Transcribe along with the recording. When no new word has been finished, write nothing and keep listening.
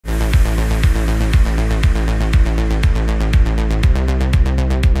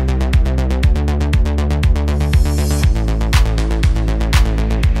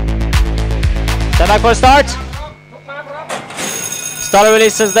back for a start. Starter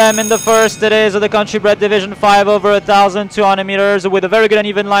releases them in the first. It is the country bred division 5 over 1,200 meters with a very good and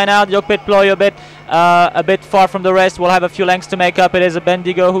even line out. Yokpit Ploy a bit far from the rest. Will have a few lengths to make up. It is a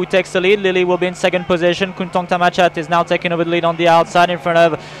Bendigo who takes the lead. Lily will be in second position. Kuntong Tamachat is now taking over the lead on the outside in front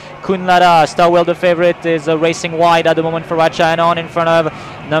of Kunlada. Starwell, the favorite, is racing wide at the moment for Ratchanon in front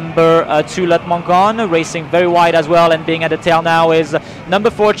of number 2 Latmonkon, racing very wide as well, and being at the tail now is number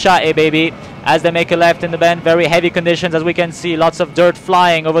 4 Cha Baby. As they make a left in the bend, very heavy conditions as we can see, lots of dirt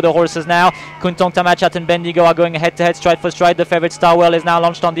flying over the horses now. Kuntong Tamachat and Bendigo are going head to head, stride for stride. The favorite Starwell is now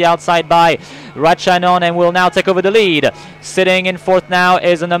launched on the outside by Ratchanon and will now take over the lead. Sitting in fourth now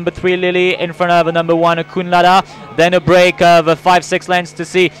is a number 3 Lily in front of a number 1 Kunlada. Then a break of 5-6 lengths to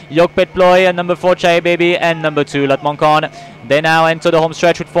see Yokpit Ploy and number 4 Chai Baby and number 2 Latmonkon. They now enter the home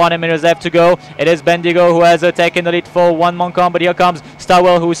stretch with 400 meters left to go. It is Bendigo who has taken the lead for 1 Monkon, but here comes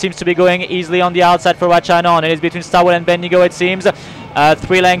Starwell, who seems to be going easily on the outside for Ratchanon. It is between Starwell and Bendigo, it seems.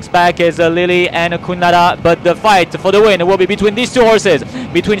 3 lengths back is Lily and Kunlada, but the fight for the win will be between these two horses,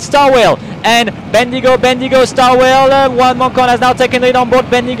 between Starwell and Bendigo. Bendigo, Starwell, 1 Monkon has now taken the lead on board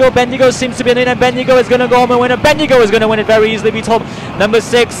Bendigo. Bendigo seems to be in it, and Bendigo is going to go home and win it. Bendigo is going to win it very easily, beats home number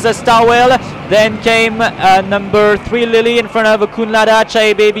 6 Starwell. Then came number 3 Lily in front of Kunlada.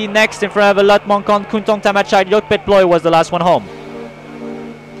 Chai Baby next in front of Latmonkon. Kuntong Tamachat. Yokpit Ploy was the last one home.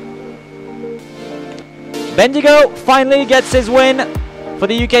 Bendigo finally gets his win for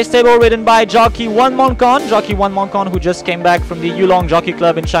the UK stable, ridden by jockey 1 Monkon. Jockey 1 Monkon, who just came back from the Yulong Jockey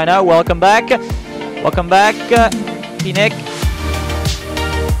Club in China. Welcome back. Welcome back, Pinek.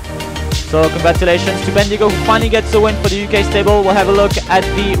 So congratulations to Bendigo, who finally gets the win for the UK stable. We'll have a look at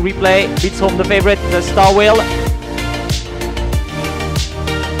the replay. Beats home the favorite, the Starwell.